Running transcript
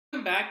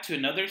Welcome back to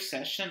another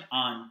session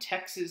on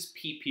Texas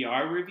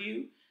PPR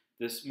review,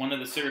 this one of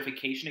the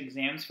certification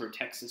exams for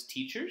Texas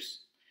teachers.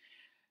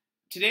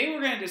 Today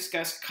we're going to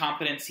discuss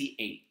Competency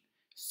 8,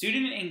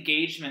 Student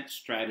Engagement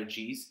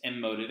Strategies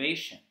and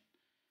Motivation.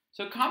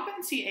 So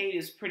Competency 8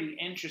 is pretty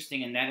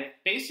interesting in that it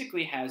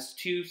basically has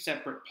two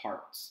separate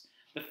parts.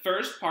 The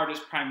first part is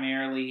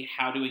primarily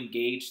how to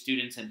engage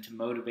students and to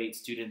motivate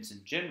students in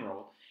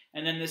general.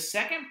 And then the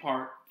second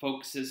part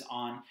focuses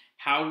on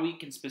how we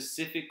can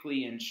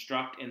specifically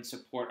instruct and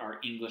support our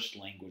English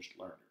language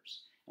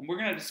learners. And we're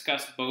going to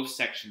discuss both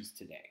sections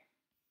today.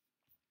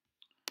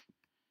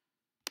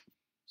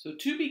 So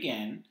to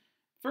begin,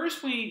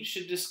 first we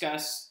should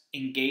discuss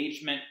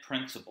engagement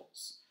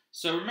principles.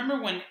 So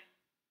remember, when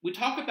we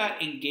talk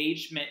about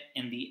engagement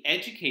in the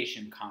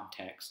education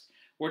context,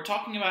 we're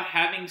talking about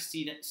having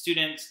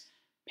students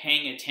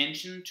paying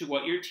attention to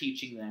what you're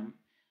teaching them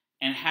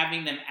and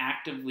having them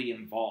actively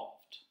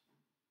involved.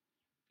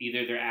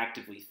 Either they're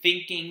actively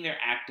thinking, they're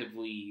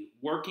actively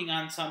working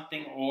on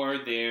something, or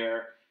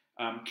they're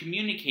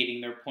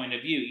communicating their point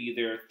of view,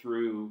 either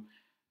through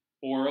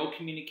oral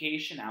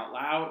communication out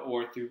loud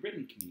or through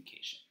written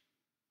communication.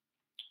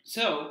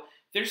 So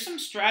there's some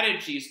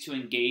strategies to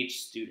engage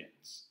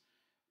students.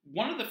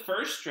 One of the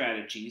first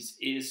strategies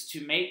is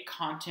to make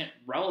content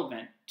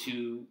relevant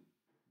to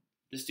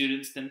the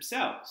students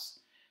themselves.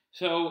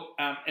 So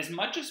as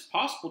much as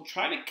possible,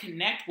 try to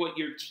connect what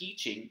you're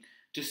teaching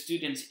to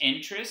students'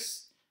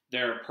 interests,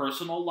 their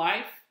personal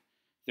life,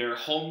 their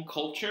home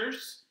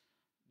cultures,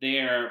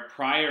 their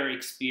prior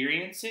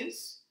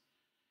experiences,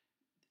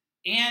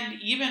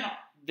 and even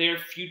their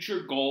future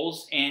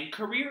goals and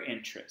career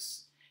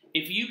interests.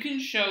 If you can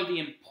show the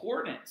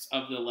importance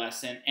of the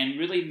lesson and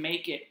really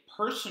make it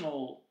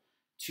personal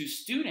to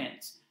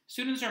students,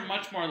 students are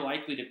much more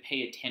likely to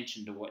pay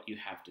attention to what you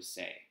have to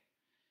say.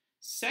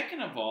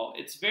 Second of all,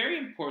 it's very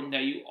important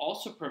that you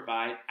also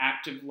provide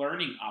active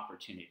learning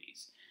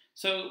opportunities.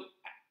 So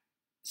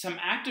some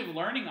active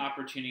learning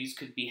opportunities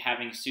could be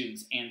having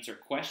students answer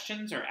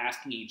questions or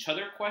asking each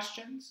other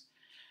questions,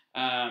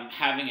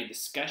 having a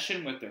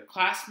discussion with their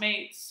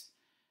classmates,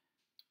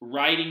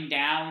 writing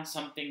down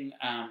something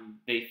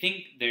they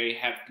think they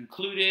have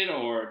concluded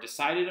or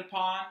decided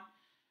upon,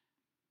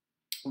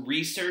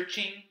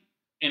 researching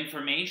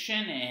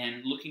information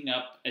and looking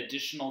up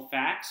additional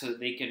facts so that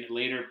they can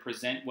later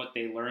present what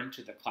they learned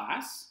to the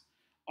class.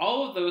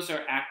 All of those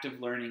are active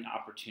learning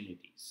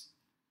opportunities.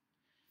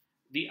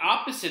 The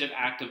opposite of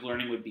active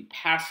learning would be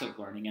passive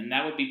learning, and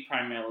that would be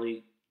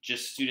primarily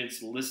just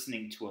students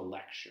listening to a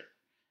lecture.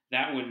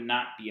 That would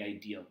not be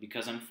ideal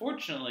because,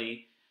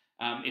 unfortunately,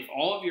 if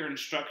all of your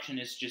instruction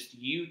is just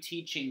you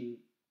teaching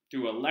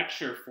through a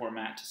lecture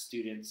format to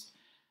students,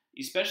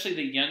 especially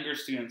the younger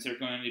students, are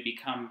going to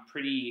become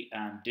pretty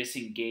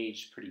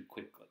disengaged pretty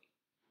quickly.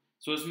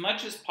 So as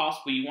much as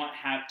possible, you want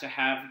to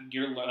have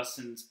your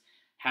lessons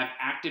have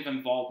active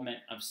involvement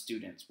of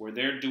students where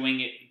they're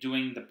doing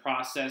the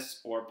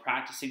process or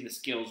practicing the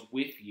skills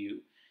with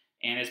you,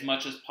 and as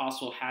much as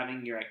possible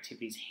having your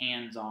activities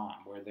hands-on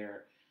where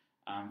they're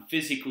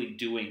physically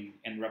doing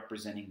and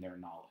representing their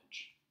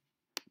knowledge.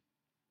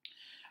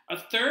 A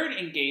third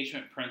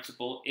engagement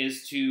principle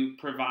is to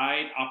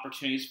provide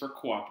opportunities for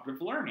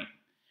cooperative learning.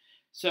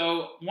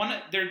 So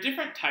there are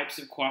different types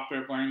of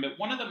cooperative learning, but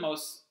one of the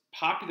most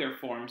popular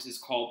forms is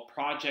called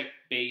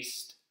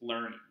project-based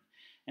learning.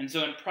 And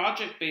so in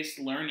project-based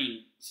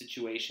learning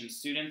situations,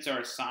 students are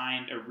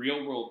assigned a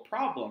real-world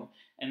problem,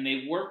 and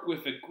they work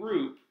with a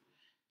group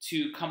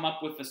to come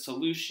up with a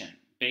solution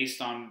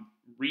based on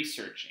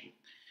researching.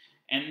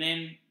 And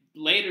then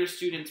later,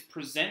 students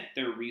present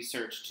their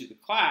research to the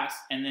class,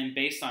 and then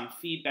based on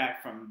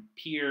feedback from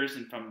peers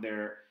and from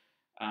their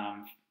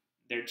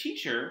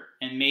teacher,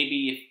 and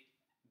maybe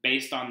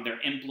based on their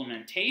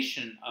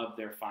implementation of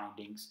their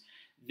findings,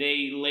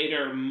 they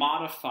later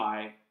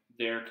modify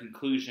their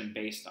conclusion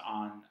based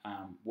on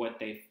what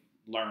they've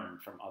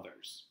learned from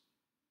others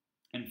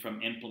and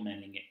from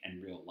implementing it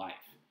in real life.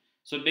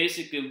 So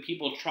basically,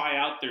 people try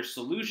out their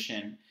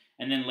solution,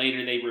 and then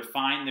later they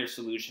refine their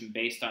solution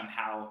based on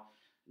how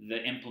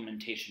the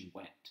implementation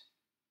went.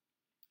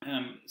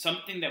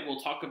 Something that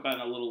we'll talk about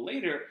a little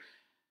later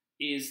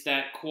is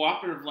that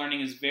cooperative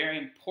learning is very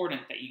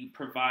important, that you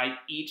provide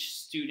each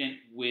student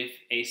with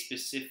a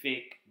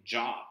specific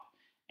job.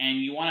 And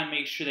you want to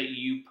make sure that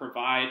you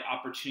provide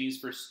opportunities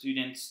for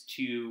students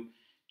to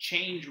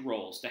change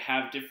roles, to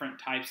have different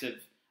types of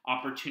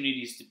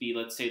opportunities to be,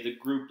 let's say, the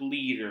group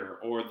leader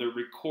or the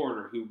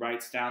recorder who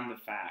writes down the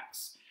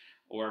facts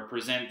or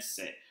presents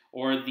it,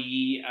 or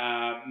the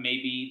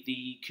maybe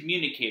the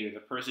communicator, the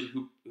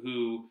person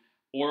who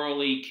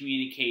orally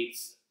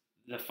communicates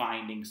the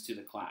findings to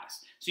the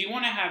class. So you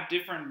want to have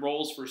different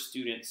roles for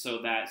students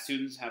so that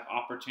students have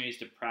opportunities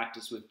to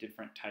practice with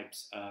different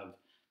types of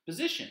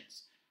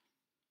positions.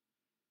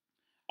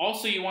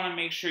 Also, you want to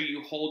make sure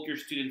you hold your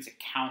students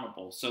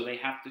accountable, so they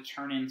have to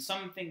turn in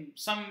some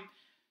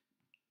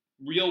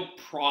real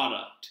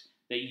product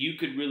that you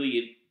could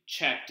really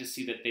check to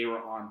see that they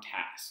were on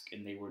task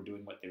and they were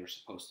doing what they were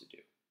supposed to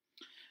do.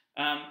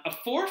 A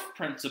fourth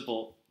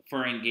principle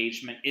for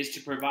engagement is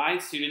to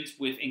provide students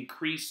with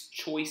increased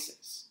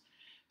choices.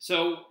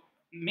 So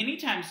many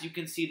times you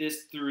can see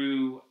this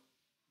through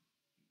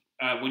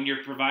when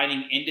you're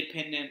providing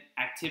independent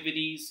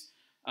activities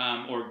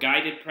or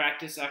guided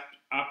practice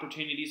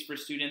opportunities for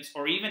students,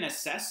 or even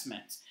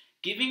assessments.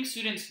 Giving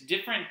students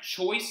different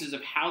choices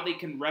of how they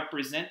can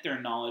represent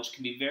their knowledge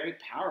can be very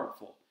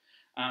powerful.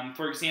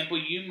 For example,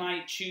 you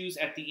might choose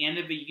at the end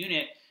of a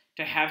unit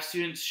to have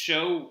students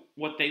show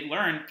what they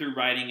learned through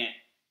writing it,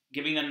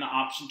 giving them the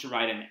option to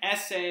write an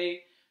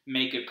essay,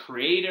 make a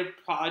creative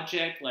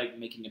project like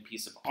making a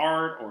piece of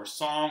art or a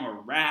song or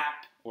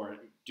rap or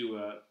do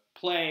a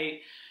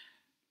play,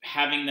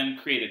 having them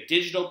create a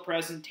digital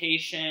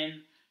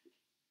presentation,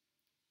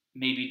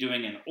 maybe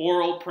doing an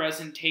oral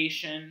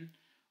presentation,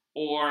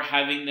 or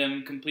having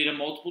them complete a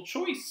multiple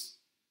choice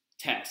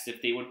test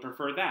if they would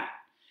prefer that.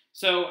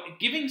 So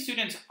giving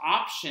students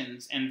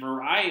options and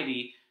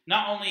variety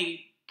not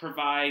only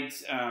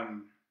provides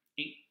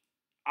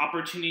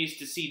opportunities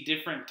to see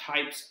different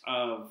types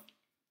of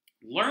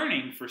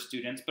learning for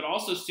students, but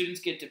also students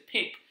get to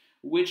pick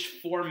which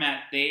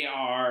format they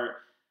are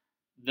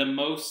the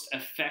most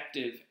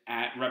effective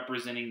at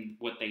representing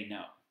what they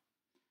know.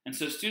 And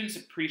so students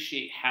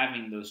appreciate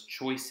having those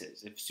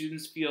choices. If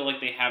students feel like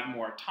they have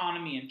more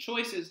autonomy and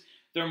choices,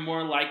 they're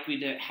more likely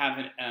to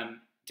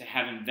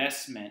have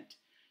investment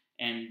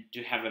and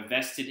to have a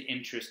vested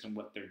interest in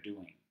what they're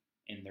doing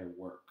in their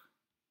work.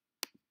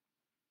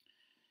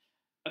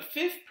 A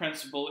fifth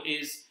principle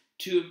is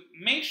to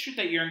make sure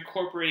that you're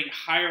incorporating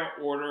higher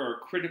order or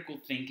critical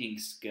thinking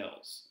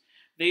skills.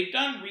 They've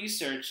done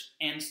research,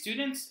 and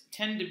students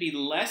tend to be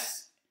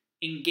less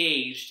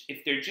engaged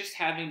if they're just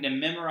having to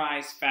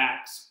memorize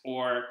facts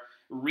or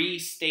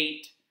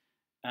restate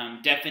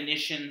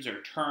definitions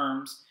or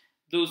terms.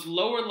 Those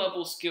lower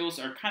level skills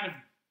are kind of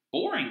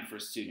boring for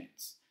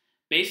students.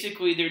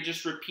 Basically, they're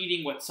just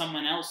repeating what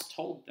someone else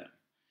told them.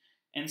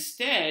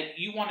 Instead,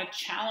 you want to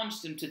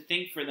challenge them to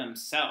think for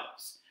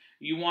themselves.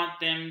 You want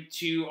them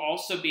to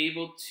also be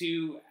able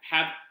to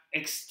have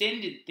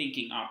extended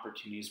thinking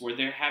opportunities where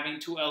they're having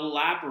to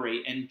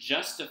elaborate and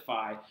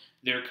justify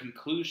their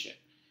conclusion.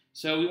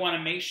 So we want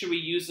to make sure we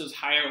use those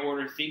higher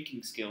order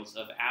thinking skills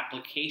of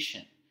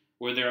application,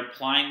 where they're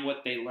applying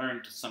what they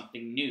learned to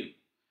something new,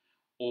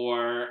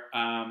 or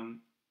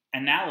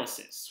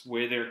analysis,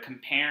 where they're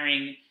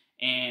comparing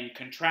and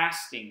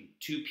contrasting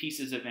two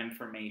pieces of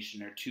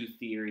information or two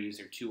theories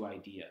or two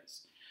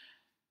ideas.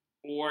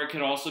 Or it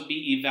could also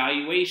be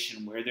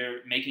evaluation, where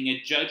they're making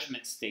a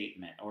judgment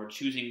statement or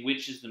choosing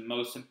which is the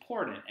most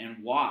important and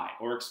why,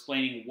 or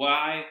explaining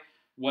why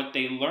what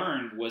they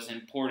learned was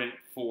important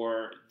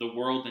for the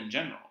world in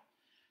general.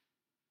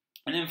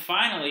 And then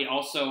finally,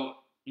 also,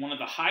 one of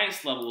the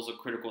highest levels of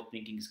critical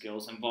thinking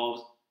skills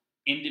involves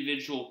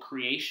individual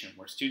creation,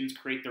 where students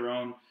create their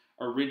own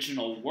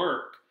original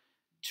work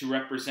to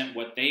represent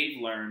what they've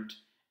learned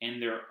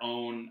in their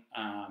own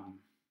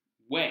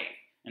way.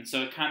 And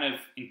so it kind of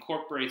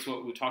incorporates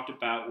what we talked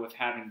about with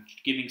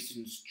giving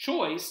students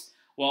choice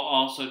while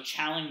also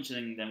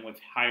challenging them with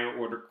higher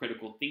order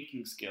critical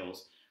thinking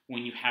skills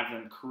when you have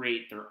them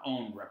create their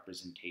own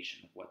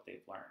representation of what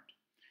they've learned.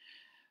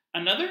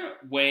 Another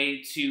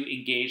way to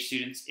engage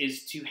students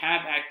is to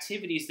have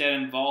activities that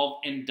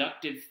involve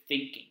inductive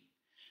thinking.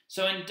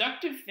 So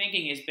inductive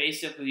thinking is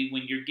basically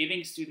when you're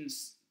giving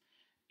students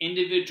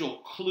individual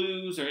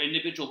clues or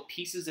individual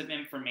pieces of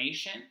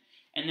information,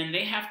 and then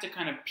they have to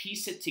kind of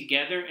piece it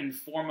together and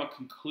form a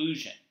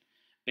conclusion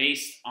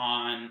based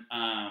on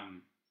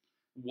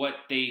what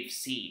they've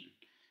seen.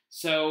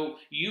 So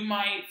you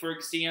might, for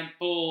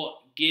example,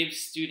 give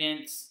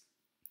students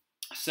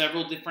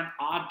several different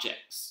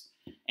objects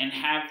and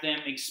have them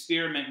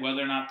experiment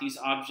whether or not these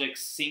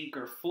objects sink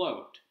or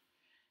float.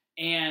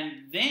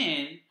 And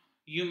then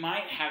you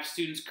might have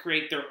students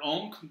create their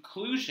own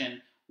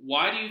conclusion.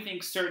 Why do you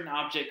think certain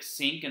objects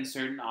sink and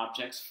certain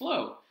objects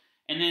float?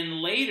 And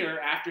then later,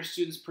 after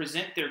students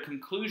present their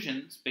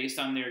conclusions based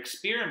on their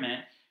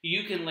experiment,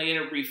 you can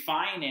later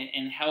refine it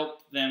and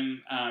help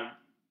them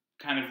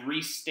kind of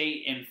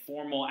restate in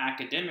formal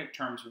academic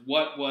terms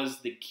what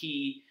was the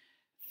key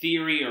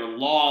theory or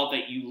law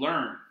that you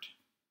learned.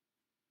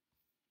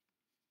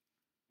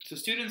 So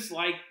students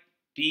like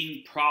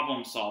being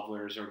problem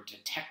solvers or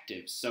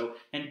detectives. So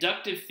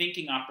inductive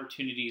thinking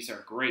opportunities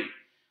are great.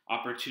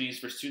 Opportunities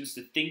for students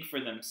to think for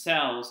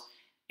themselves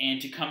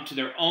and to come to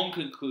their own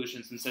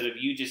conclusions instead of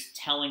you just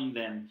telling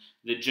them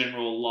the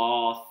general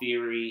law,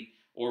 theory,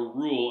 or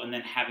rule and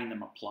then having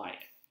them apply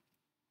it.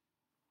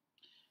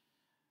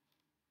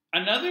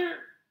 Another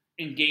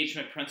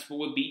engagement principle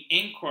would be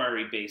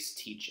inquiry-based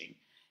teaching.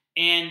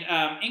 And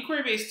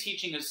inquiry-based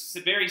teaching is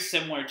very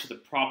similar to the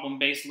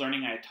problem-based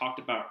learning I talked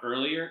about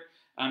earlier.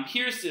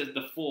 Here's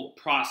the full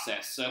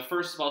process. So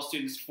first of all,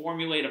 students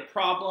formulate a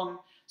problem,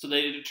 so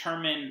they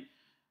determine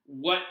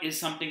what is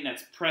something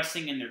that's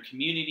pressing in their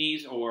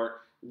communities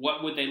or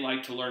what would they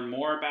like to learn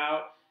more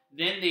about.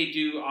 Then they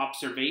do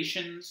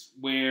observations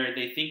where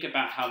they think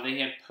about how they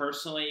have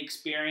personally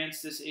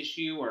experienced this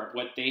issue or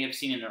what they have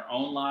seen in their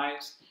own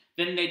lives.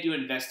 Then they do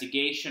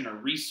investigation or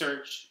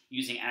research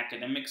using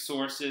academic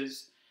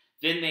sources.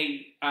 Then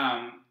they,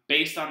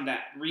 based on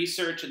that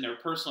research and their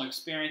personal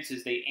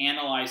experiences, they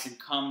analyze and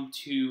come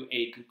to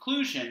a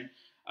conclusion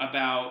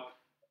about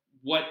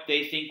what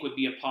they think would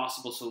be a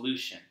possible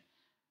solution.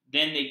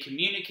 Then they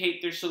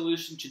communicate their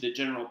solution to the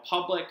general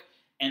public,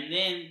 and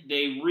then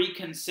they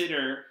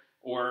reconsider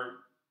or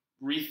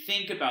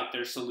rethink about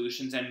their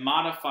solutions and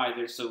modify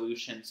their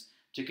solutions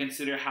to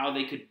consider how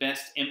they could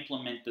best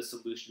implement the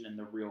solution in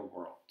the real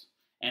world.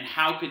 And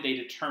how could they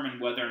determine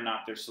whether or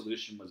not their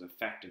solution was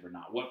effective or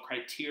not? What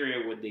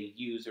criteria would they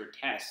use or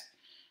test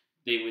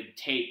they would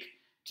take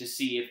to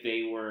see if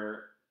they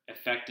were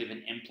effective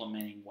in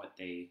implementing what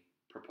they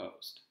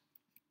proposed?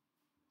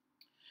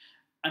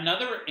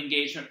 Another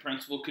engagement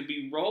principle could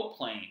be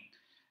role-playing.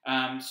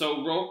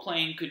 So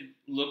role-playing could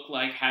look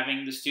like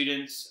having the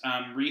students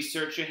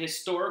research a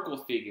historical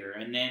figure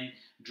and then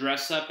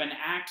dress up and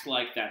act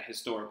like that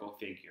historical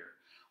figure.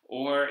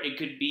 Or it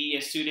could be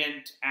a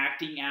student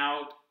acting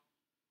out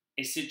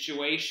a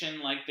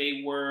situation like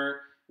they were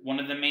one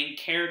of the main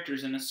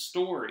characters in a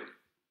story.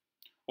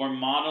 Or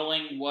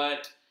modeling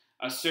what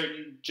a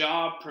certain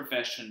job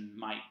profession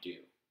might do.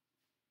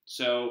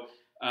 So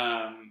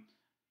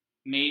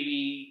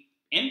maybe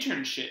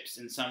internships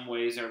in some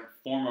ways are a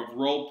form of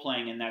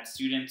role-playing in that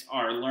students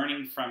are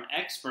learning from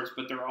experts,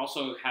 but they're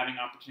also having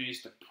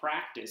opportunities to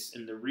practice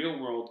in the real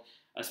world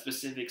a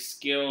specific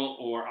skill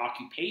or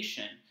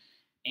occupation,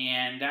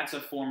 and that's a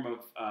form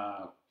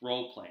of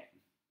role-playing,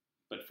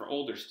 but for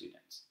older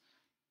students.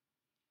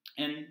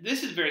 And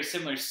this is very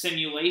similar to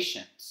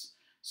simulations.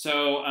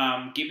 So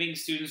giving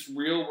students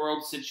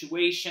real-world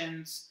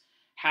situations,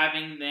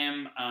 having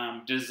them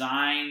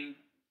design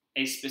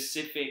a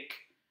specific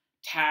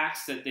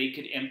tasks that they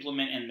could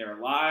implement in their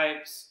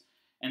lives.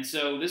 And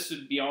so this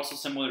would be also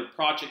similar to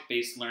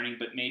project-based learning,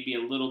 but maybe a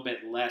little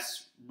bit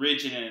less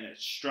rigid in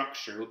its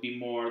structure. It would be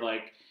more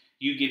like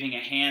you giving a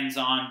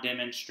hands-on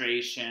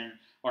demonstration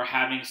or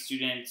having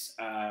students,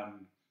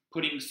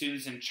 putting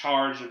students in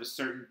charge of a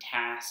certain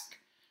task.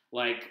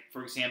 Like,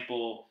 for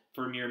example,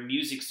 for your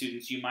music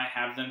students, you might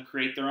have them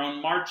create their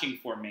own marching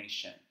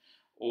formation.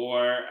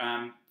 Or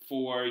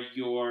for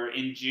your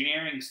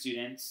engineering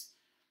students,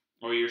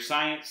 or your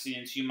science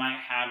students, you might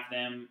have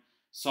them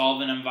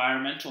solve an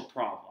environmental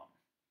problem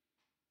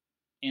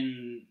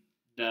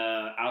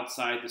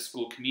outside the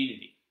school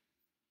community.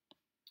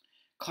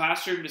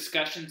 Classroom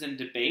discussions and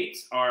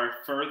debates are a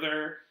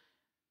further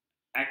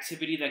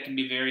activity that can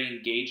be very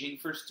engaging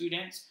for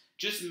students.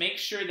 Just make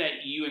sure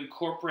that you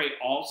incorporate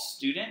all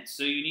students.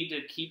 So you need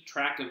to keep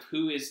track of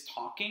who is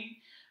talking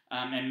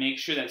and make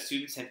sure that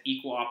students have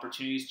equal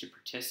opportunities to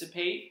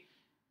participate.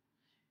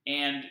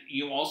 And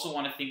you also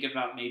want to think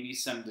about maybe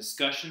some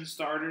discussion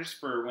starters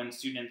for when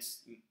students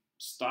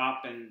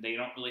stop and they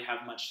don't really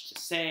have much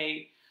to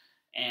say.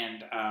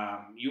 And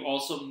you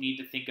also need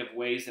to think of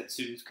ways that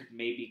students could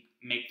maybe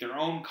make their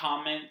own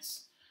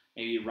comments,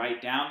 maybe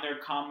write down their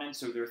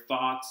comments or their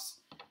thoughts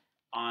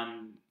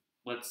on,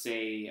 let's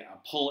say, a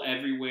Poll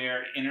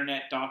Everywhere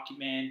internet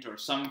document or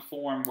some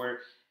form where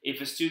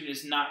if a student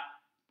is not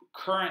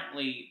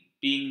currently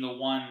being the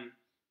one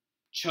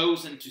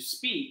chosen to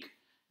speak,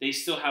 they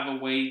still have a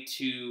way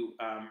to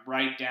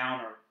write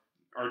down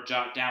or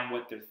jot down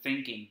what they're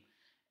thinking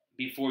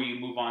before you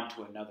move on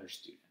to another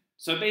student.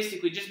 So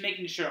basically just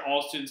making sure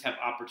all students have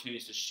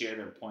opportunities to share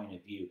their point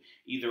of view,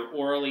 either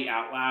orally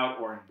out loud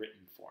or in written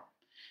form.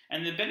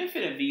 And the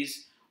benefit of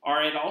these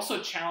are it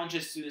also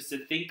challenges students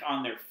to think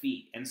on their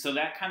feet. And so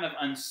that kind of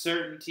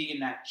uncertainty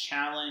and that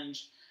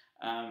challenge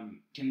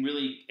can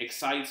really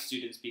excite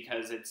students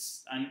because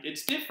it's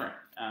different,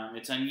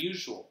 it's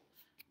unusual.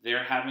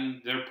 They're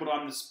put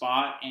on the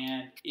spot,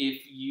 and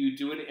if you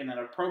do it in an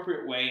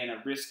appropriate way in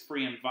a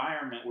risk-free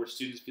environment where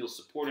students feel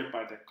supported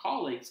by their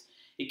colleagues,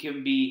 it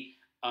can be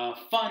a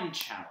fun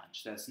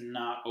challenge that's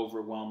not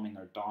overwhelming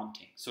or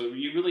daunting. So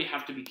you really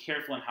have to be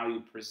careful in how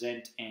you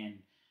present and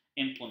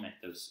implement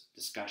those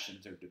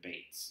discussions or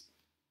debates.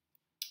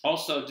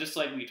 Also, just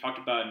like we talked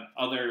about in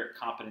other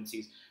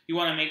competencies, you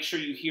want to make sure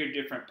you hear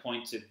different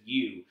points of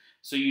view.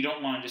 So you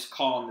don't want to just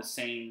call on the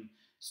same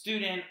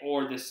student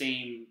or the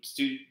same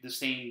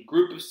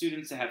group of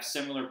students that have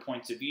similar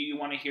points of view. You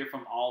want to hear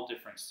from all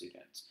different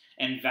students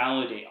and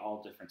validate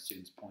all different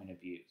students' point of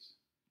views.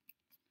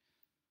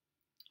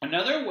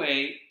 Another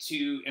way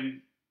to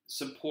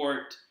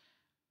support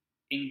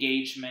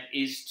engagement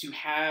is to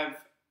have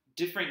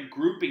different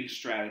grouping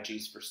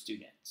strategies for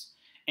students.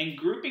 And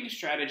grouping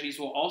strategies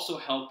will also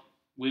help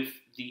with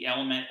the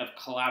element of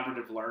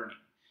collaborative learning.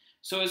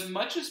 So as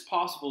much as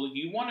possible,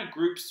 you want to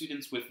group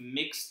students with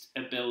mixed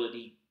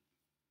ability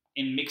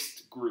in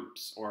mixed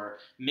groups or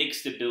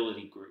mixed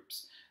ability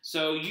groups.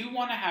 So you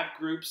want to have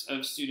groups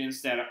of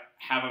students that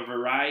have a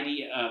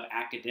variety of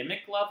academic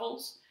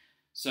levels.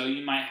 So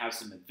you might have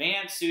some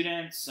advanced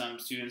students, some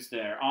students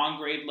that are on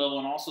grade level,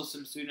 and also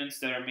some students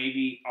that are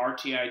maybe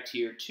RTI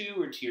Tier 2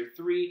 or Tier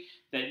 3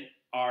 that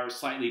are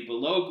slightly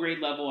below grade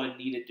level and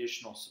need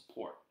additional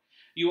support.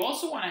 You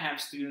also want to have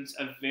students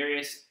of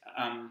various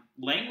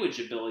language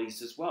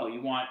abilities as well.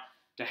 You want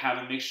to have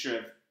a mixture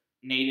of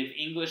native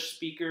English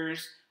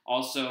speakers,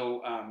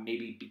 also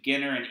maybe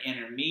beginner and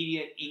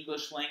intermediate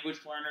English language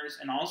learners,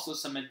 and also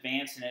some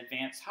advanced and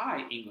advanced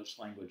high English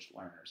language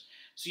learners.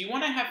 So you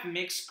want to have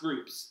mixed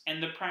groups,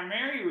 and the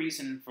primary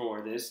reason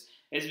for this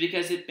is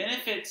because it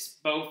benefits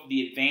both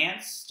the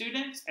advanced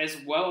students as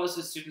well as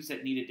the students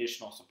that need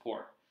additional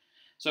support.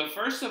 So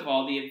first of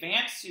all, the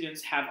advanced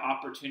students have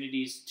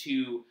opportunities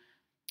to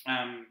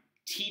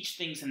teach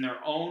things in their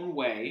own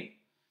way,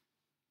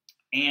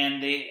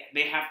 and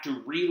they have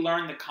to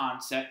relearn the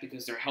concept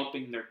because they're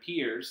helping their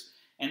peers.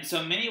 And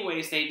so in many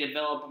ways they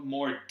develop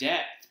more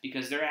depth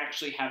because they're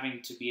actually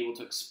having to be able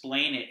to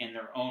explain it in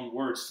their own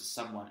words to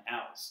someone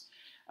else.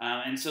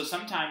 And so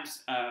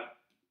sometimes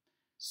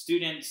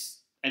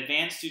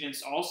advanced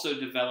students also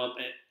develop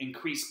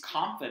increased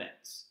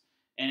confidence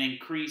and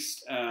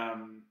increased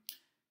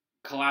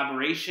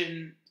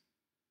collaboration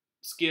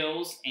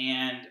skills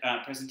and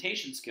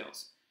presentation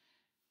skills.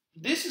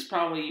 This is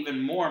probably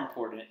even more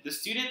important. The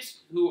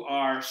students who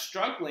are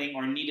struggling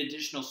or need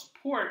additional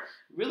support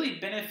really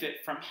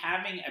benefit from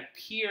having a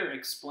peer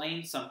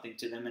explain something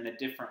to them in a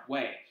different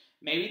way.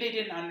 Maybe they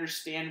didn't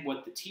understand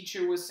what the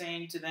teacher was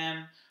saying to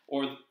them,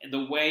 or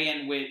the way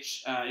in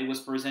which it was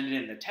presented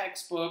in the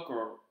textbook,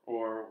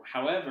 or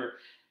however,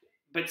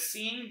 but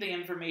seeing the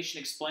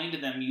information explained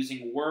to them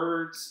using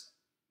words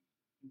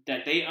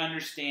that they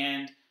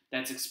understand,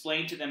 that's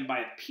explained to them by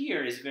a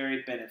peer, is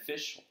very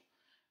beneficial.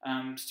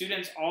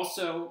 Students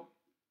also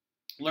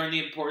learn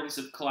the importance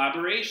of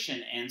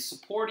collaboration and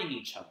supporting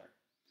each other.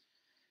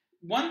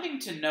 One thing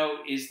to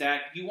note is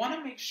that you want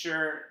to make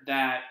sure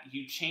that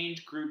you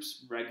change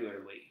groups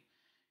regularly.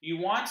 You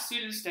want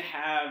students to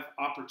have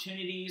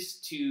opportunities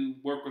to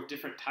work with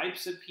different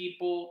types of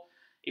people.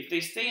 If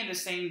they stay in the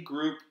same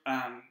group,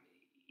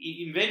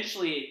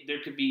 eventually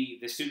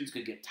the students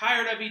could get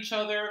tired of each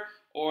other,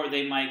 or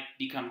they might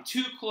become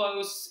too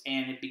close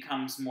and it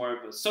becomes more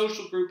of a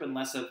social group and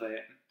less of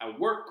a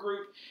work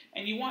group.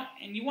 And you want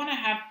to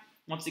have,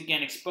 once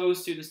again,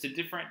 expose students to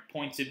different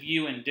points of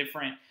view and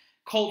different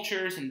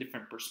cultures and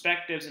different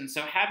perspectives. And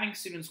so having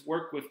students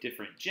work with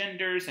different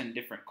genders and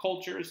different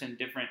cultures and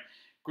different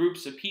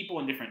groups of people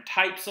and different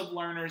types of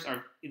learners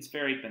is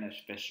very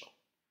beneficial.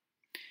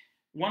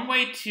 One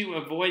way to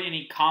avoid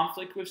any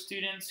conflict with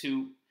students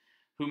who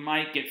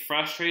might get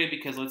frustrated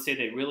because, let's say,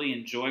 they really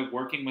enjoy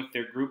working with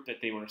their group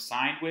that they were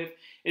assigned with,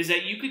 is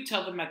that you could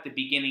tell them at the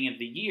beginning of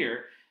the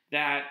year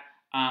that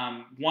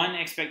one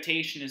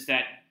expectation is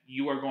that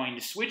you are going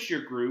to switch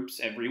your groups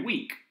every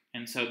week.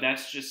 And so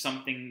that's just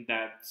something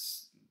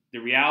that's the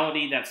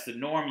reality, that's the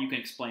norm. You can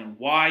explain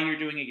why you're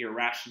doing it, your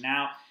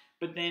rationale.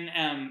 But then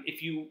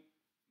if you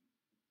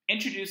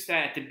introduce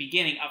that at the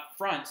beginning up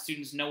front,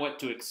 students know what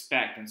to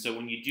expect. And so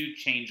when you do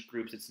change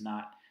groups, it's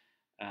not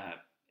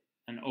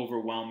an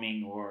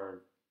overwhelming or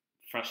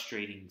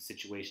frustrating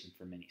situation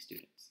for many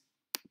students.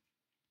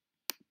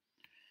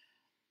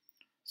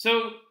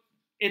 So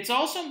it's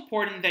also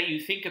important that you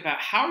think about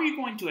how are you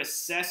going to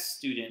assess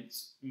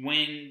students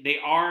when they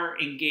are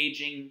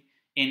engaging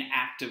in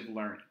active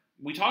learning.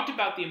 We talked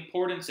about the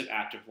importance of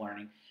active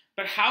learning,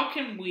 but how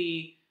can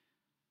we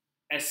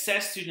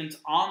assess students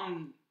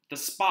on the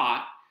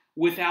spot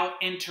without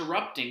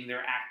interrupting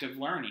their active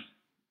learning,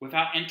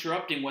 without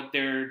interrupting what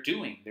they're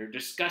doing, their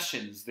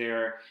discussions,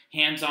 their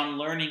hands-on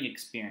learning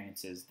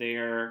experiences,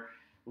 their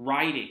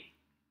writing?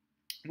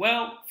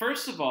 Well,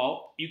 first of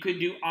all, you could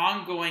do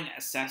ongoing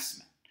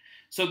assessment.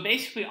 So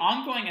basically,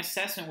 ongoing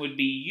assessment would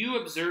be you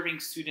observing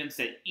students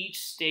at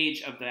each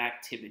stage of the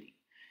activity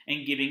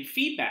and giving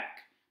feedback,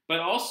 but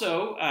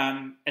also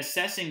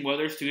assessing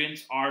whether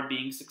students are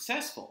being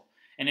successful.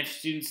 And if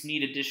students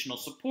need additional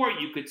support,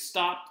 you could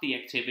stop the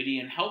activity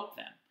and help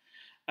them.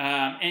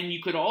 And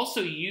you could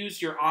also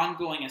use your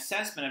ongoing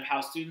assessment of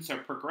how students are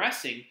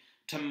progressing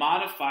to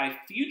modify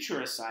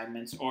future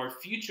assignments or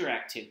future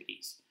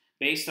activities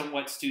based on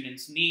what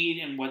students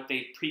need and what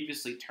they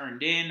previously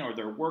turned in or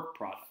their work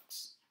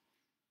products.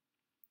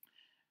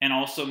 And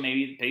also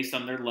maybe based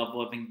on their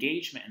level of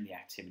engagement in the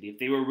activity. If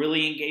they were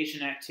really engaged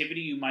in an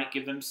activity, you might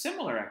give them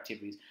similar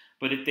activities.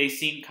 But if they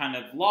seem kind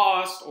of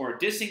lost or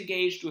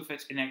disengaged with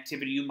an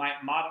activity, you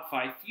might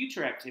modify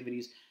future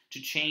activities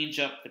to change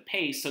up the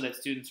pace so that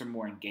students are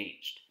more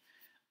engaged.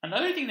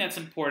 Another thing that's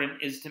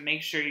important is to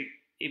make sure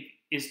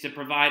is to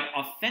provide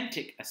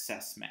authentic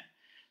assessment.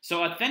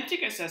 So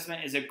authentic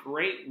assessment is a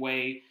great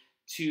way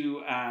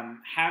to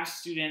have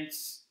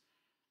students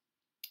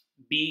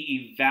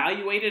be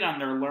evaluated on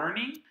their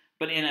learning,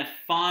 but in a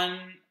fun,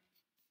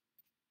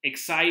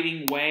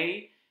 exciting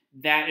way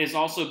that is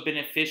also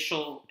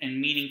beneficial and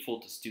meaningful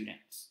to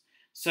students.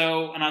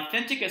 So an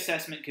authentic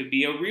assessment could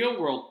be a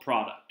real-world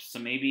product. So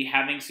maybe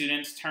having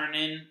students turn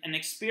in an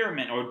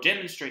experiment or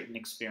demonstrate an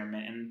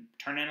experiment and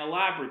turn in a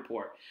lab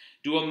report,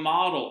 do a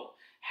model,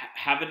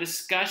 have a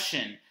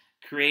discussion,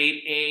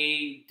 create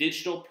a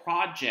digital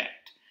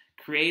project,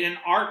 create an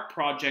art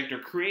project or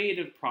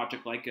creative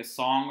project like a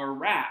song or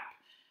rap.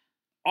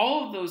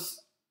 All of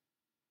those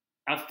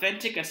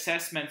authentic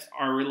assessments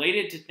are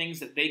related to things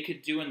that they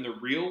could do in the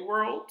real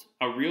world,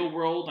 a real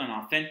world and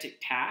authentic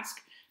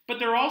task, but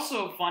they're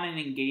also fun and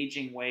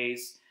engaging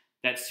ways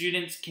that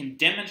students can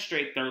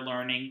demonstrate their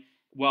learning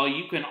while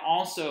you can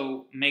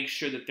also make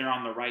sure that they're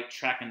on the right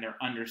track and they're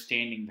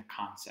understanding the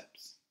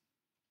concepts.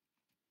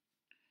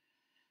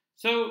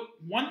 So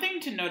one thing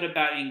to note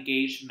about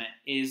engagement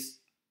is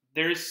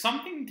there's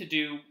something to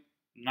do,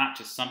 not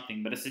just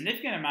something, but a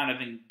significant amount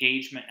of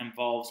engagement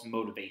involves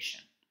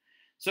motivation.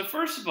 So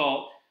first of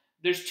all,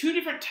 there's two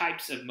different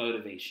types of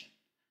motivation.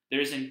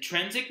 There's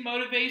intrinsic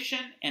motivation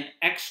and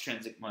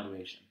extrinsic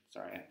motivation.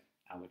 Sorry,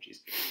 I have allergies.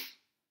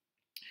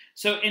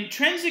 So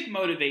intrinsic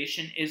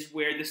motivation is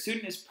where the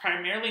student is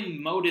primarily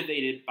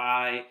motivated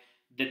by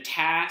the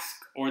task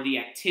or the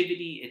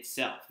activity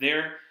itself.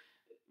 They're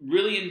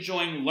really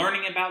enjoying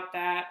learning about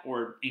that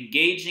or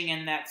engaging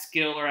in that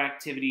skill or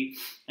activity.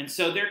 And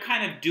so they're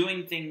kind of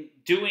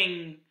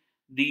doing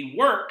the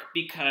work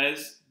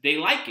because they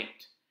like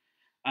it.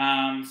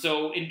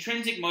 So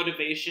intrinsic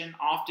motivation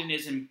often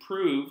is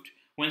improved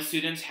when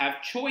students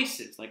have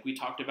choices, like we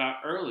talked about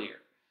earlier.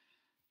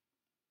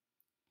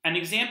 An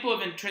example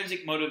of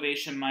intrinsic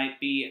motivation might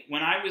be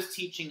when I was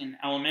teaching in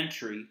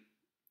elementary,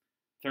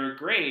 third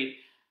grade,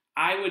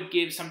 I would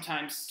give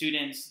sometimes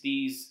students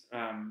these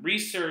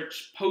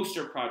research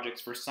poster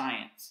projects for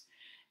science.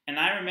 And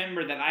I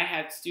remember that I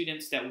had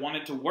students that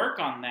wanted to work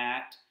on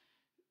that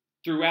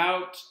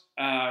throughout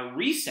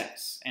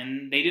recess,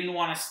 and they didn't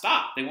want to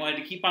stop. They wanted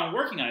to keep on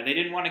working on it. They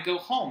didn't want to go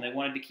home. They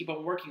wanted to keep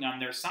on working on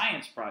their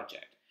science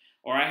project.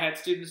 Or I had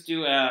students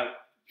do an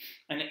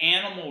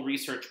animal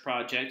research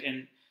project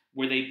and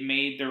where they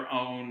made their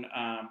own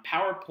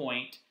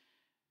PowerPoint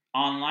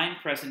online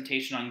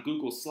presentation on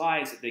Google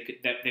Slides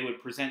that they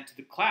would present to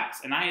the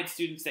class. And I had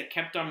students that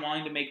kept on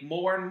wanting to make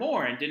more and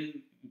more and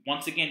didn't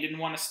want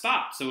to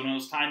stop. So when it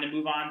was time to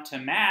move on to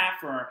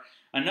math or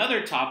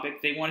another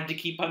topic, they wanted to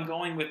keep on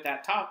going with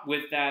that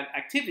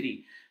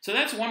activity. So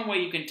that's one way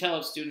you can tell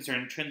if students are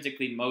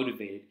intrinsically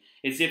motivated,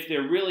 is if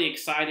they're really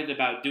excited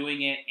about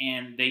doing it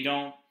and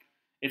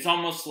it's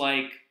almost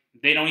like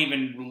they don't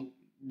even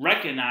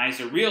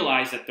recognize or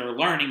realize that they're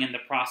learning in the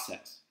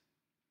process.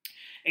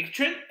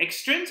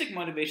 Extrinsic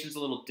motivation is a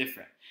little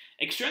different.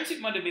 Extrinsic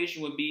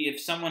motivation would be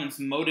if someone is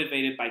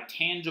motivated by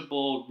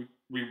tangible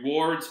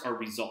rewards or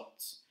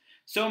results.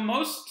 So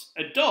most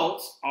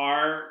adults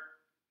are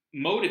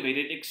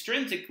motivated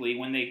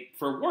extrinsically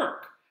for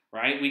work,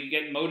 right? We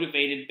get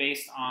motivated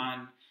based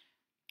on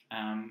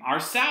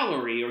our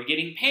salary or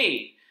getting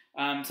paid.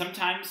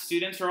 Sometimes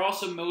students are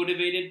also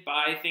motivated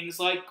by things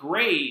like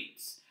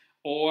grades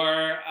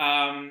or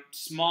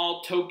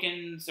small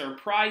tokens or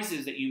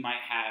prizes that you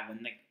might have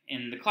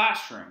in the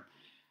classroom.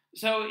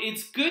 So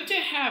it's good to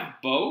have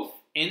both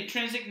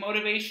intrinsic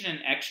motivation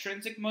and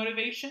extrinsic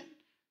motivation.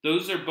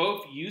 Those are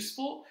both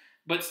useful,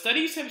 but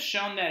studies have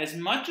shown that as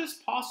much as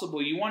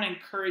possible, you want to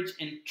encourage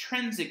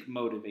intrinsic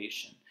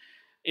motivation.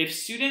 If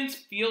students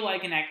feel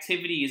like an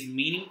activity is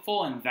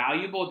meaningful and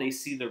valuable, they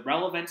see the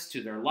relevance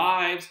to their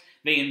lives,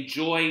 they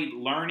enjoy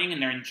learning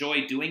and they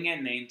enjoy doing it,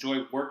 and they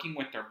enjoy working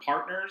with their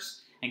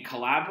partners and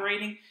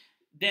collaborating,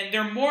 then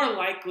they're more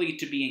likely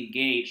to be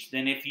engaged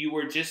than if you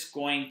were just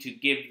going to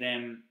give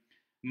them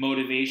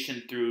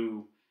motivation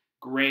through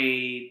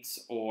grades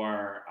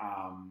or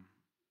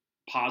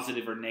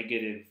positive or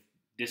negative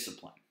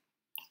discipline.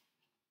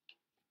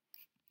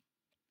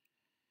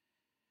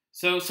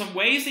 So some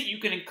ways that you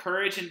can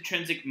encourage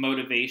intrinsic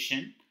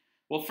motivation.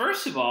 Well,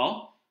 first of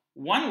all,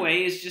 one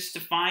way is just to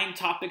find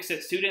topics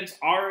that students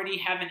already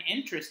have an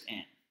interest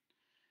in.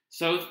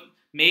 So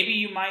maybe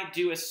you might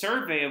do a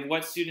survey of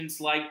what students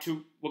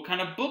what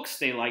kind of books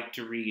they like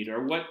to read,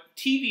 or what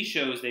TV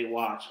shows they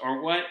watch,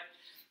 or what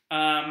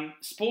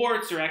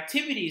sports or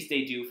activities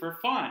they do for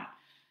fun.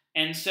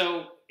 And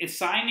so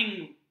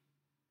assigning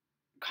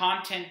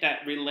content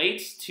that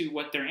relates to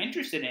what they're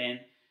interested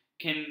in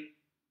can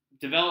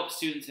develop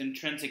students'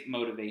 intrinsic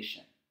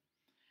motivation.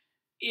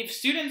 If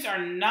students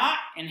are not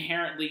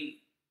inherently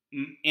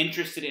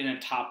interested in a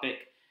topic,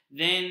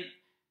 then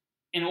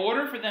in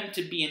order for them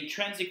to be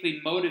intrinsically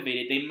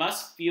motivated, they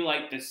must feel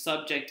like the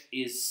subject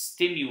is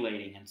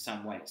stimulating in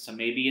some way. So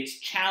maybe it's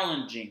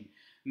challenging.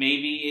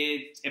 Maybe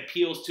it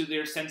appeals to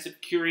their sense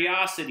of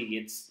curiosity.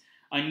 It's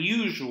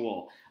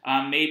unusual.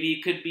 Maybe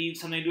it could be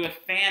something to do with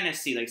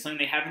fantasy, like something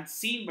they haven't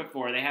seen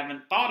before, they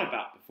haven't thought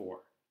about before.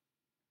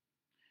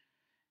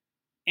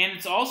 And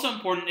it's also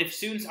important, if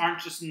students aren't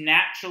just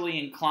naturally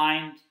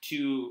inclined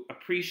to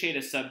appreciate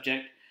a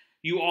subject,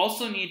 you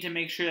also need to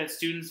make sure that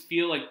students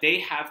feel like they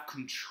have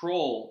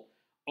control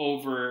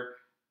over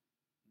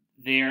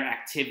their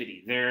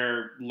activity,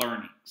 their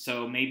learning.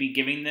 So maybe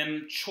giving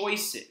them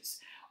choices,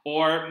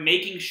 or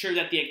making sure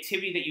that the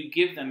activity that you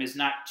give them is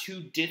not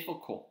too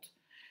difficult,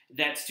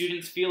 that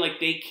students feel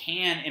like they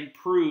can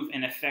improve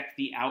and affect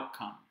the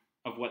outcome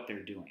of what they're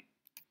doing.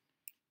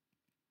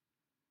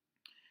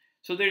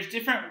 So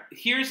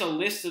here's a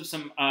list of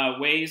some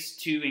ways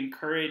to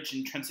encourage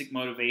intrinsic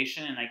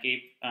motivation, and I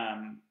gave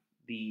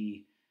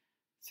the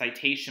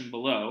citation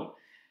below.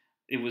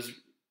 It was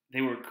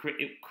They were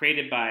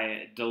created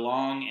by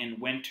DeLong and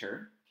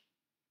Winter.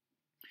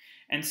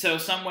 And so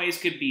some ways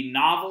could be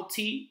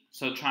novelty,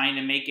 so trying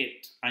to make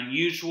it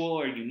unusual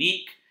or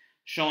unique,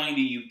 showing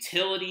the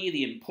utility,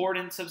 the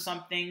importance of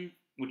something,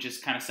 which is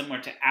kind of similar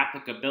to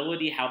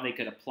applicability, how they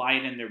could apply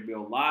it in their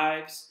real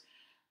lives.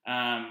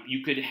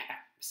 You could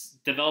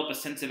develop a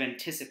sense of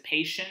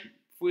anticipation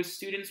with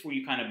students where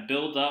you kind of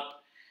build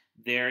up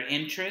their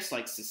interest,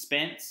 like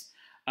suspense.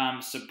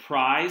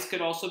 Surprise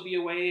could also be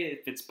a way,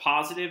 if it's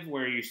positive,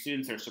 where your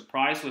students are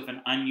surprised with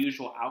an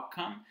unusual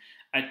outcome.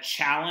 A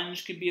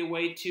challenge could be a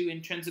way to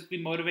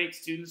intrinsically motivate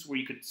students where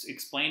you could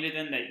explain to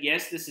them that,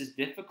 yes, this is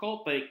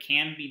difficult, but it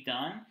can be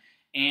done.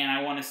 And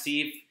I want to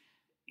see if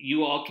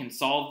you all can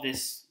solve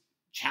this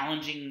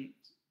challenging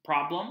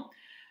problem.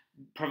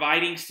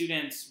 Providing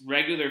students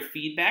regular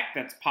feedback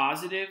that's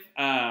positive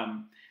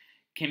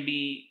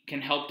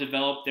can help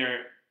develop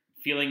their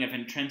feeling of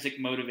intrinsic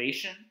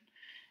motivation.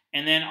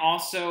 And then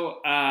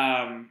also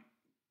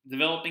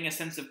developing a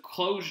sense of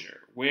closure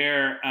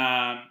where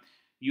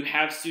you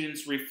have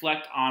students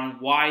reflect on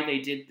why they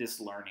did this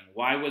learning.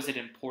 Why was it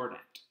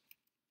important?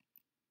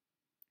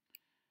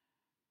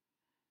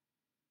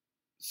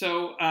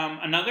 So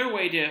another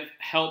way to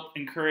help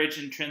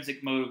encourage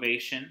intrinsic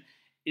motivation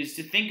is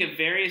to think of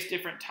various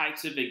different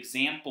types of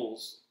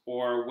examples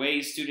or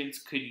ways students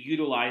could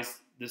utilize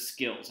the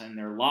skills in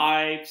their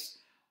lives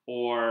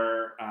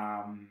or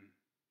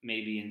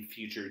maybe in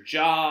future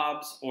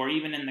jobs or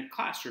even in the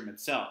classroom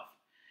itself.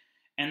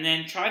 And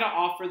then try to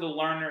offer the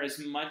learner as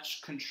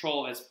much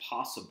control as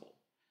possible.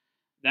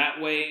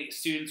 That way,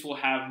 students will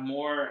have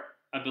more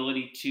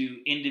ability to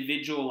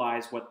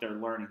individualize what they're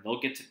learning. They'll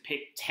get to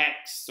pick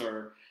texts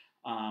or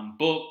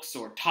books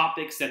or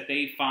topics that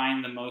they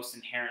find the most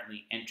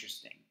inherently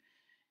interesting.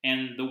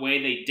 And the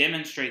way they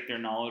demonstrate their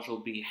knowledge will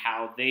be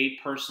how they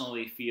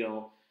personally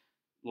feel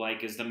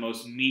like is the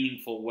most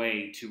meaningful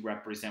way to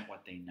represent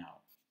what they know.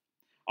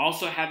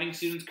 Also, having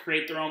students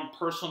create their own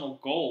personal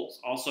goals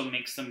also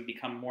makes them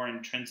become more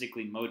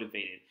intrinsically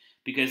motivated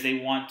because they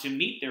want to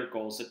meet their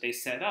goals that they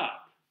set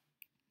up.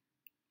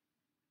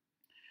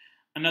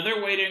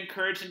 Another way to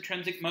encourage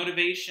intrinsic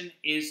motivation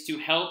is to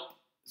help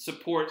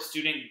support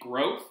student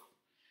growth.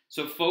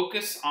 So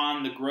focus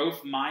on the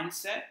growth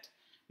mindset.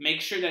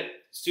 Make sure that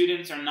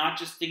students are not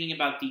just thinking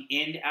about the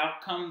end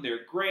outcome,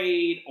 their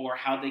grade, or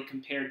how they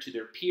compare to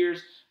their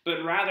peers,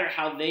 but rather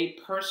how they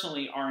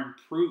personally are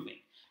improving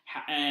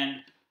and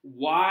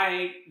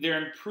why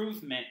their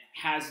improvement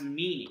has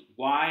meaning,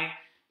 why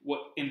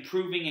what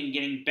improving and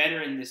getting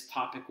better in this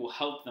topic will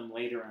help them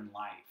later in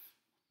life.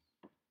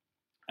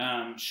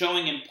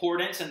 Showing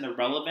importance and the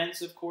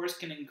relevance, of course,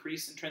 can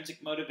increase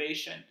intrinsic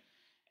motivation.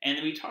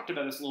 And we talked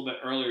about this a little bit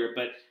earlier,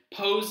 but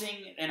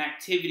posing an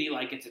activity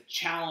like it's a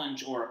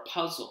challenge or a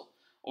puzzle,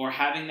 or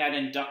having that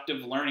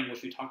inductive learning,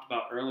 which we talked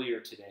about earlier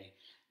today,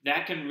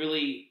 that can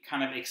really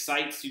kind of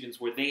excite students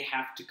where they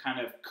have to kind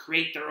of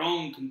create their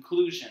own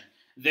conclusion.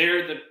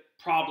 They're the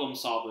problem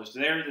solvers,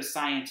 they're the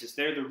scientists,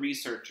 they're the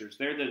researchers,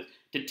 they're the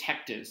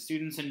detectives.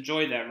 Students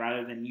enjoy that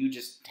rather than you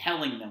just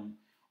telling them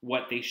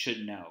what they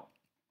should know.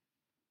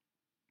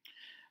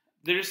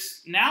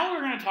 Now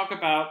we're going to talk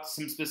about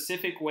some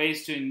specific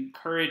ways to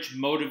encourage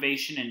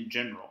motivation in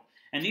general.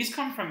 And these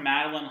come from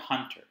Madeline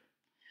Hunter.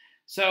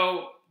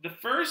 So the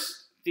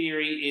first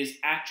theory is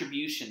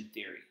attribution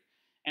theory.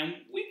 And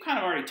we've kind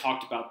of already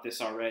talked about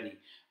this already.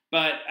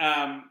 But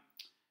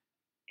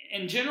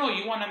in general,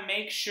 you want to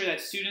make sure that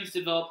students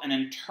develop an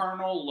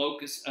internal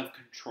locus of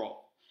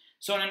control.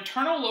 So an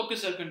internal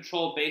locus of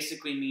control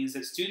basically means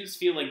that students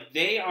feel like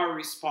they are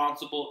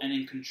responsible and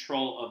in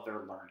control of their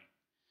learning.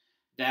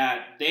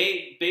 That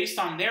they, based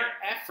on their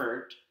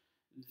effort,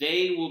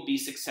 they will be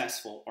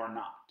successful or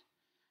not.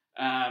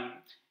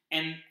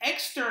 And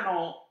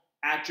external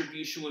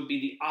attribution would be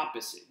the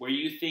opposite, where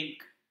you think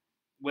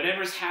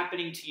whatever's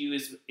happening to you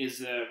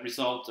is a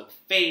result of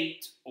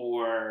fate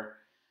or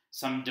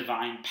some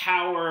divine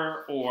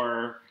power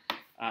or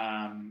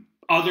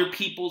other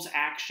people's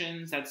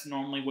actions. That's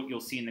normally what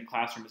you'll see in the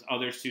classroom, is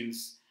other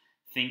students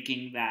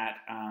thinking that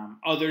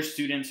other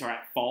students are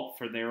at fault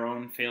for their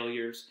own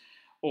failures,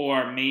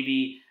 or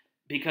maybe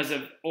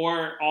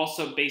or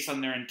also based on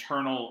their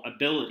internal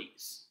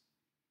abilities.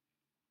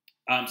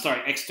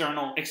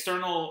 External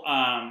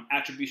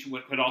attribution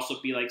could also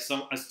be like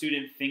a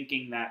student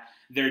thinking that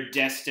they're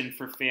destined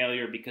for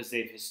failure because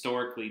they've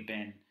historically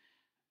been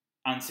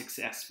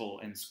unsuccessful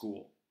in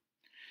school.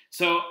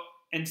 So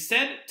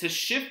instead, to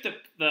shift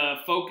the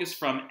focus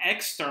from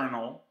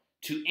external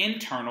to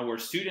internal, where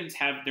students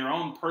have their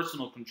own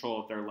personal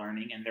control of their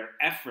learning and their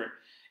effort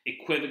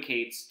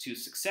equivocates to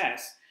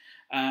success,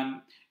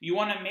 you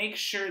want to make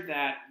sure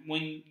that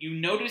when you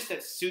notice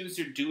that students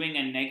are doing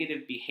a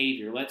negative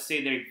behavior, let's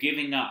say they're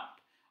giving up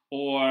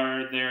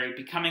or they're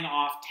becoming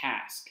off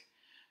task,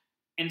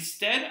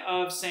 instead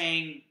of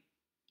saying,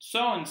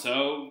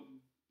 so-and-so,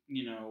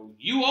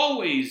 you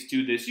always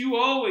do this, you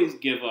always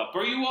give up,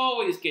 or you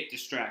always get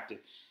distracted,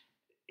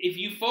 if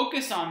you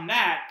focus on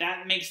that,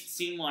 that makes it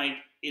seem like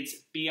it's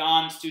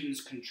beyond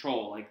students'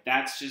 control. Like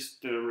that's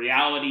just the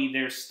reality,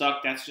 they're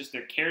stuck, that's just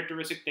their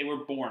characteristic they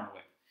were born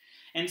with.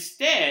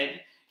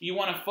 Instead, you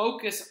want to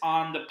focus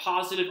on the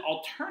positive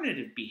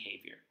alternative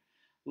behavior.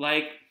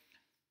 Like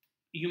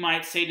you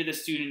might say to the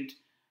student,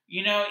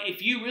 you know,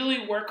 if you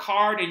really work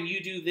hard and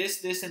you do this,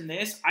 this, and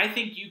this, I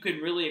think you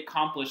could really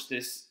accomplish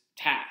this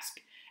task.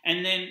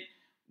 And then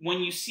when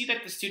you see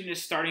that the student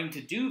is starting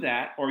to do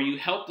that, or you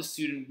help the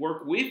student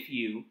work with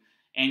you,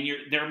 and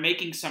they're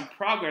making some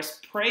progress,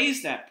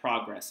 praise that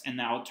progress and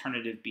the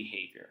alternative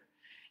behavior.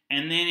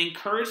 And then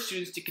encourage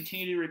students to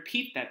continue to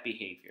repeat that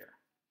behavior.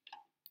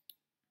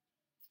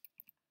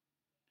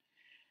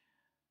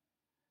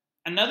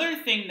 Another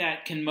thing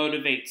that can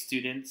motivate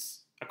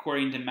students,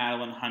 according to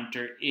Madeline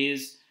Hunter,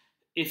 is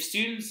if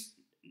students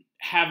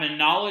have a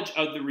knowledge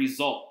of the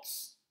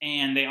results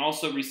and they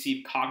also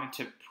receive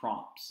cognitive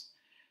prompts.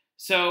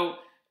 So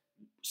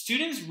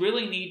students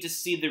really need to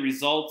see the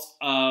results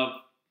of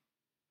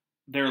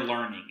their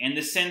learning in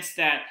the sense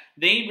that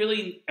they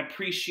really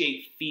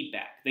appreciate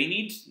feedback. They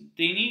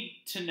need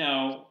to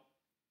know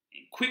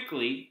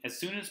quickly, as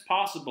soon as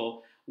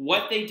possible,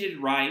 what they did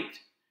right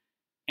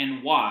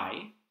and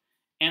why,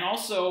 and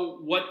also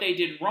what they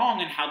did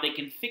wrong and how they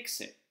can fix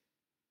it.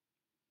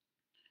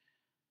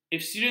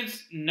 If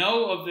students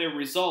know of their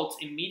results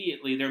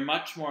immediately, they're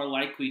much more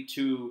likely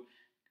to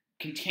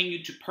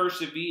continue to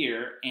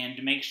persevere and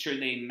to make sure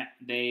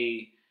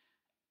they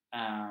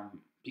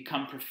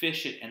become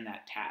proficient in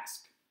that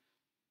task.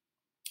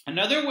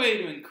 Another way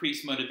to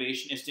increase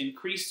motivation is to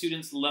increase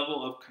students'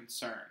 level of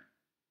concern.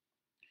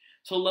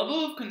 So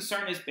level of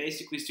concern is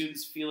basically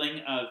students'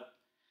 feeling of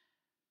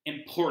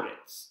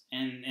importance.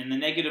 And in the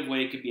negative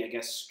way, it could be, I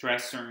guess,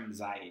 stress or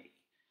anxiety.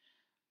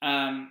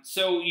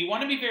 So you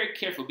want to be very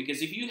careful,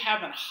 because if you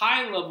have a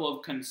high level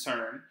of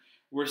concern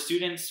where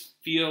students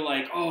feel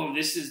like, oh,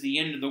 this is the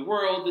end of the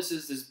world, this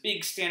is this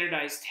big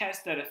standardized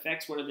test that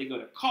affects whether they go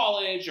to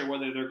college or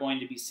whether they're going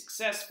to be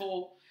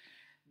successful,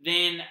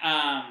 then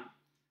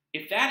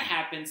if that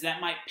happens,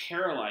 that might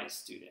paralyze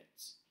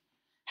students.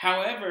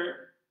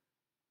 However,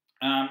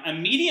 a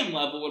medium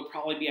level would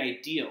probably be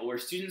ideal, where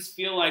students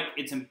feel like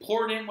it's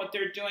important what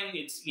they're doing.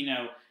 It's, you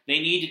know, they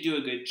need to do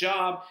a good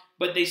job,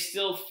 but they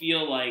still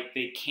feel like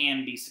they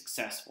can be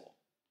successful.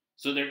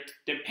 So they're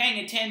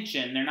paying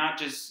attention. They're not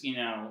just, you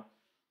know,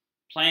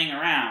 playing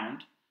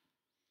around,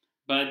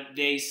 but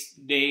they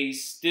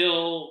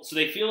still, so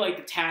they feel like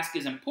the task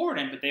is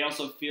important, but they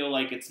also feel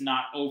like it's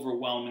not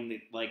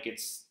overwhelming, like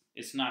it's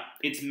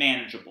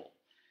manageable.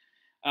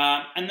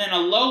 And then a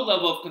low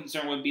level of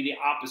concern would be the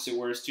opposite,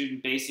 where a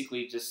student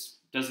basically just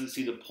doesn't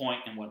see the point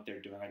in what they're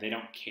doing, or they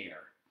don't care.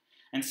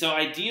 And so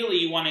ideally,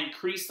 you want to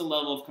increase the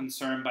level of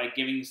concern by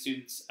giving the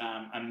students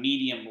a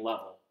medium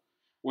level,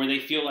 where they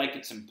feel like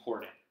it's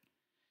important.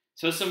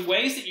 So some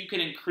ways that you can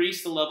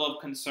increase the level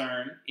of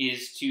concern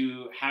is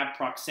to have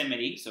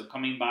proximity, so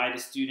coming by the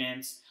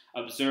students,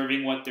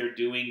 observing what they're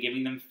doing,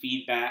 giving them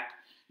feedback.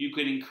 You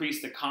could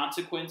increase the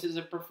consequences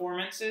of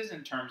performances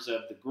in terms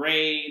of the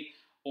grade,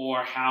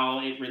 or how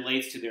it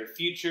relates to their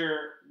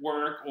future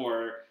work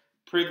or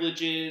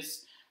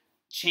privileges.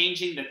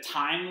 Changing the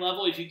time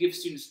level. If you give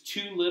students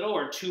too little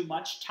or too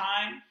much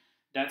time,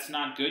 that's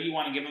not good. You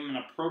want to give them an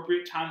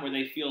appropriate time where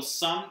they feel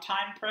some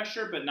time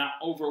pressure, but not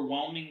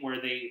overwhelming,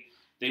 where they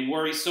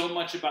worry so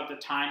much about the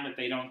time that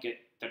they don't get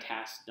the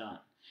task done.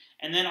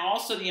 And then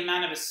also the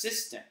amount of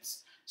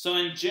assistance. So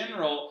in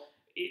general,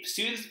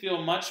 students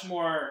feel much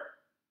more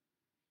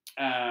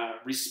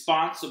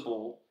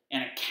responsible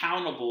and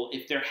accountable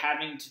if they're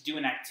having to do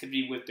an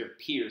activity with their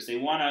peers. They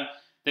don't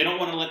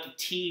want to let the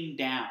team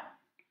down.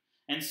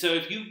 And so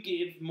if you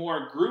give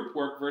more group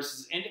work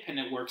versus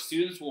independent work,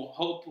 students will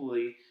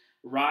hopefully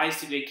rise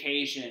to the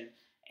occasion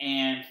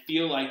and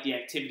feel like the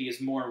activity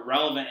is more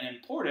relevant and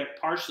important,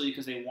 partially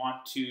because they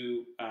want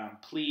to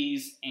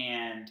please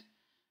and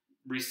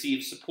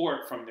receive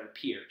support from their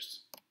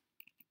peers.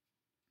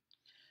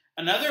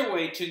 Another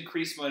way to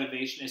increase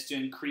motivation is to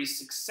increase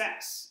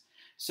success.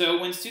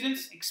 So when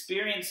students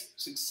experience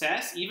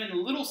success,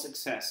 even little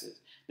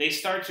successes, they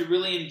start to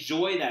really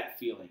enjoy that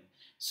feeling.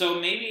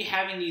 So maybe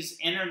having these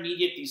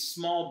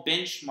small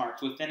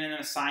benchmarks within an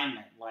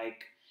assignment,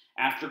 like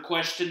after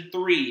question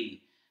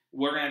 3,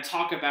 we're going to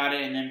talk about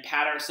it and then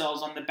pat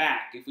ourselves on the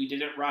back if we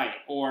did it right.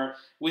 Or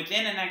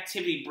within an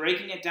activity,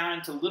 breaking it down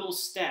into little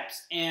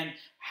steps and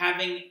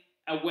having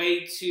a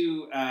way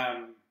to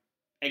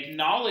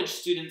acknowledge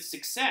students'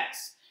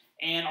 success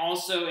and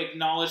also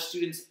acknowledge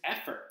students'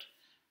 effort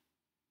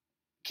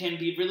can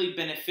be really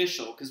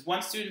beneficial, because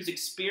once students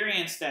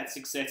experience that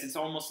success, it's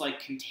almost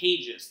like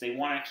contagious. They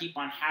want to keep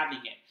on having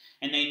it,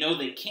 and they know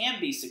they can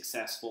be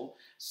successful,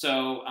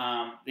 so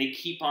they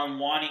keep on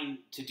wanting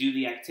to do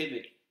the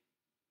activity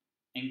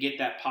and get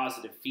that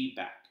positive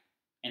feedback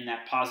and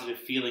that positive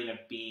feeling of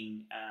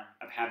being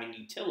of having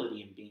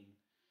utility and being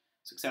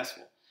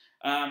successful.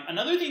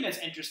 Another thing that's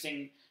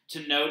interesting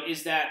to note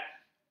is that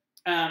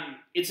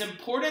It's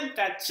important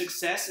that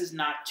success is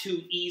not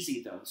too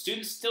easy, though.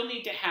 Students still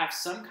need to have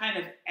some kind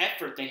of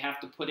effort they have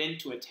to put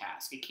into a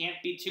task. It can't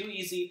be too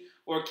easy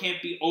or it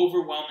can't be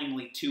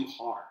overwhelmingly too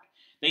hard.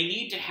 They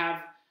need to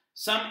have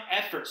some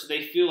effort so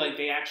they feel like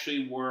they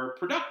actually were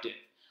productive.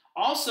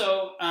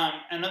 Also,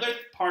 another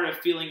part of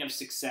feeling of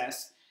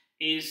success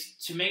is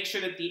to make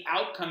sure that the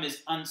outcome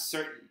is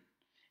uncertain.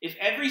 If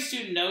every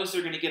student knows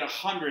they're going to get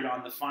 100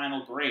 on the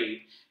final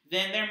grade,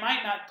 then they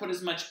might not put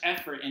as much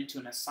effort into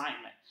an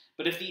assignment.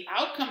 But if the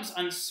outcome's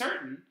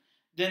uncertain,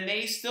 then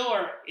they still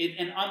are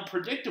and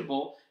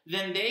unpredictable,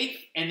 then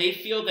they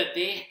feel that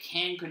they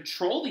can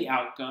control the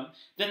outcome,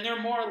 then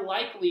they're more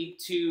likely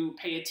to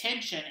pay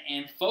attention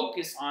and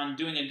focus on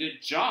doing a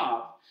good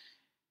job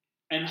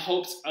in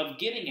hopes of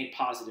getting a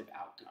positive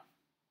outcome.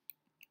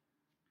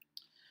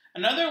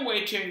 Another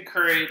way to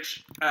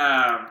encourage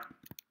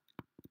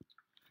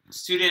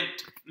student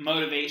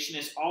motivation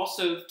is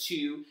also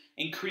to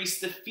increase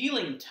the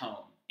feeling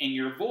tone in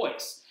your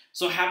voice.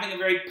 So having a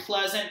very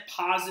pleasant,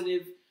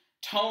 positive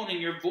tone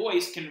in your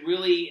voice can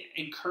really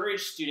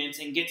encourage students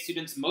and get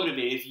students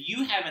motivated. If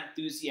you have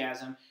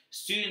enthusiasm,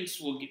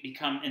 students will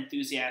become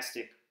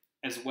enthusiastic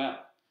as well.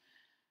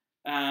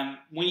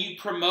 When you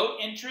promote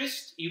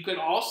interest, you could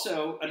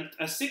also,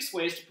 a sixth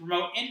way is to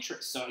promote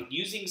interest. So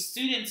using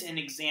students in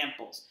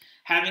examples,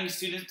 having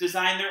students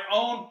design their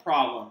own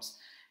problems,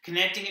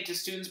 connecting it to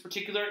students'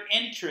 particular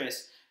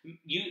interests,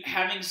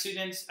 having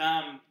students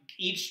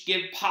each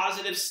give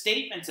positive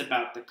statements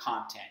about the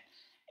content,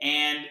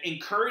 and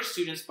encourage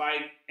students by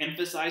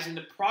emphasizing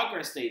the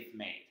progress they've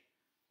made.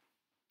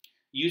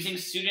 Using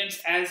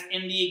students as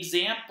in the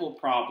example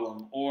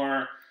problem,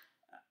 or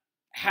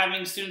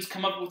having students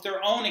come up with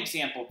their own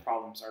example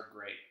problems are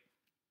great.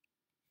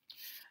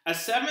 A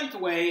seventh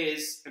way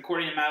is,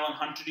 according to Madeline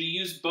Hunter, to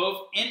use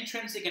both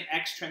intrinsic and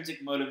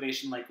extrinsic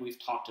motivation like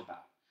we've talked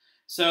about.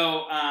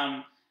 So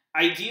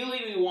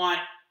ideally we want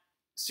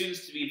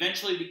students to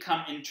eventually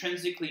become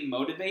intrinsically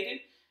motivated.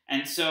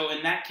 And so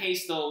in that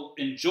case, they'll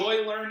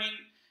enjoy learning,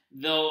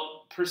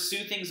 they'll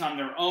pursue things on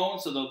their own,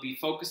 so they'll be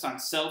focused on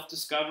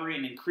self-discovery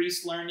and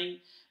increased learning.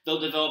 They'll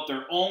develop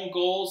their own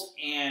goals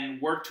and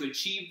work to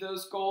achieve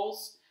those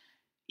goals,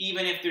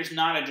 even if there's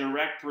not a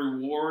direct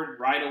reward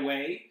right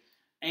away.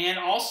 And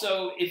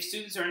also, if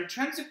students are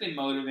intrinsically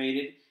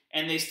motivated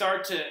and they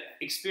start to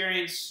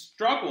experience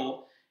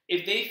struggle,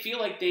 if they feel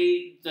like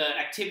the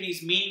activity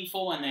is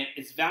meaningful and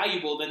it's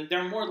valuable, then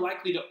they're more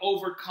likely to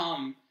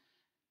overcome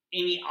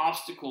any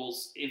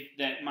obstacles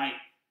that might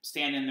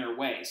stand in their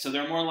way. So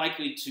they're more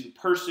likely to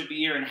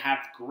persevere and have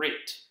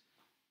grit.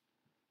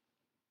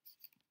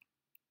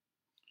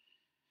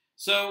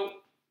 So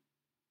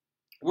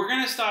we're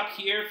going to stop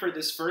here for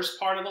this first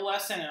part of the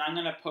lesson, and I'm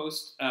going to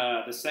post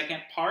the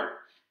second part.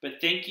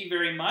 But thank you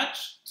very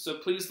much. So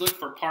please look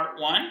for part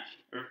 1. I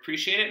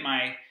appreciate it.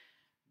 My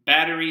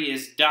battery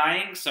is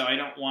dying, so I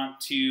don't want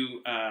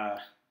to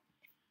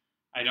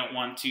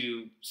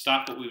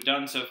stop what we've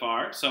done so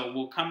far. So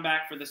we'll come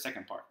back for the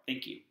second part.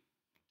 Thank you.